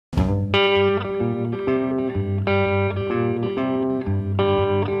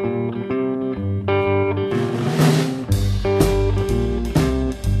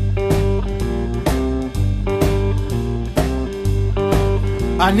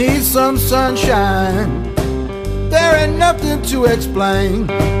I need some sunshine, there ain't nothing to explain.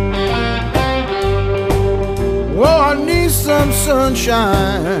 Well, I need some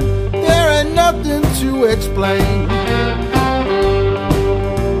sunshine, there ain't nothing to explain.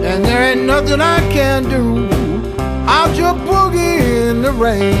 And there ain't nothing I can do, I'll just boogie in the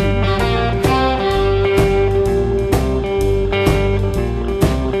rain.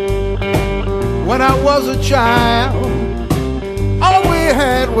 When I was a child, all we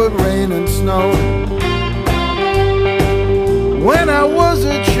had was rain and snow. When I was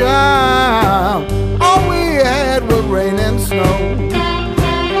a child, all we had was rain and snow.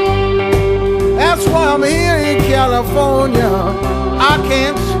 That's why I'm here in California, I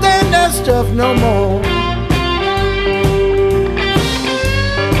can't stand that stuff no more.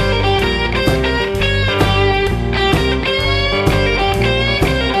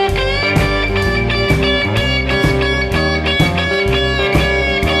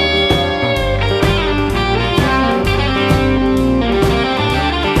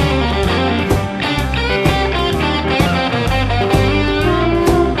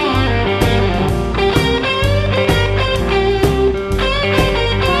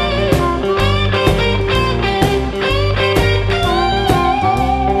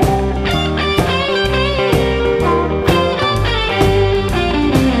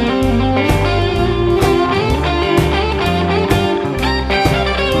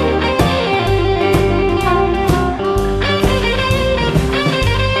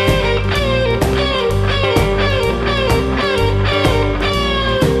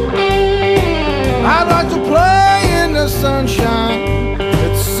 Sunshine,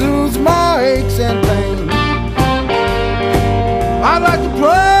 it soothes my aches and pain. I like to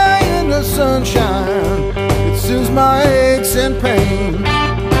play in the sunshine, it soothes my aches and pain.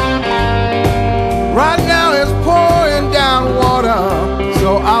 Right now it's pouring down water,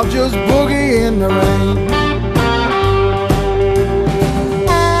 so I'll just boogie in the rain.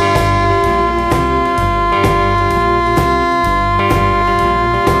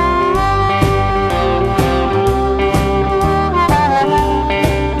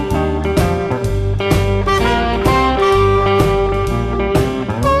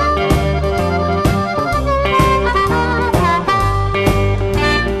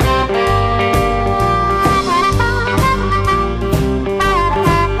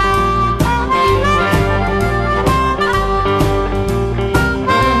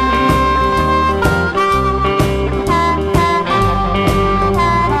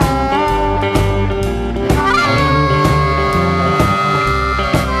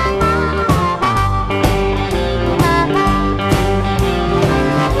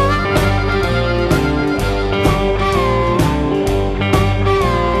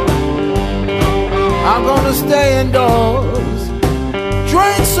 I'm gonna stay indoors,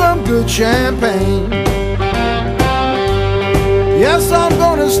 drink some good champagne. Yes, I'm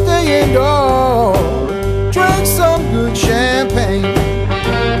gonna stay indoors, drink some good champagne.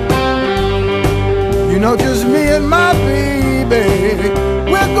 You know, just me and my baby,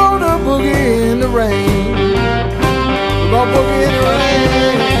 we're gonna boogie in the rain. We're gonna boogie in the rain.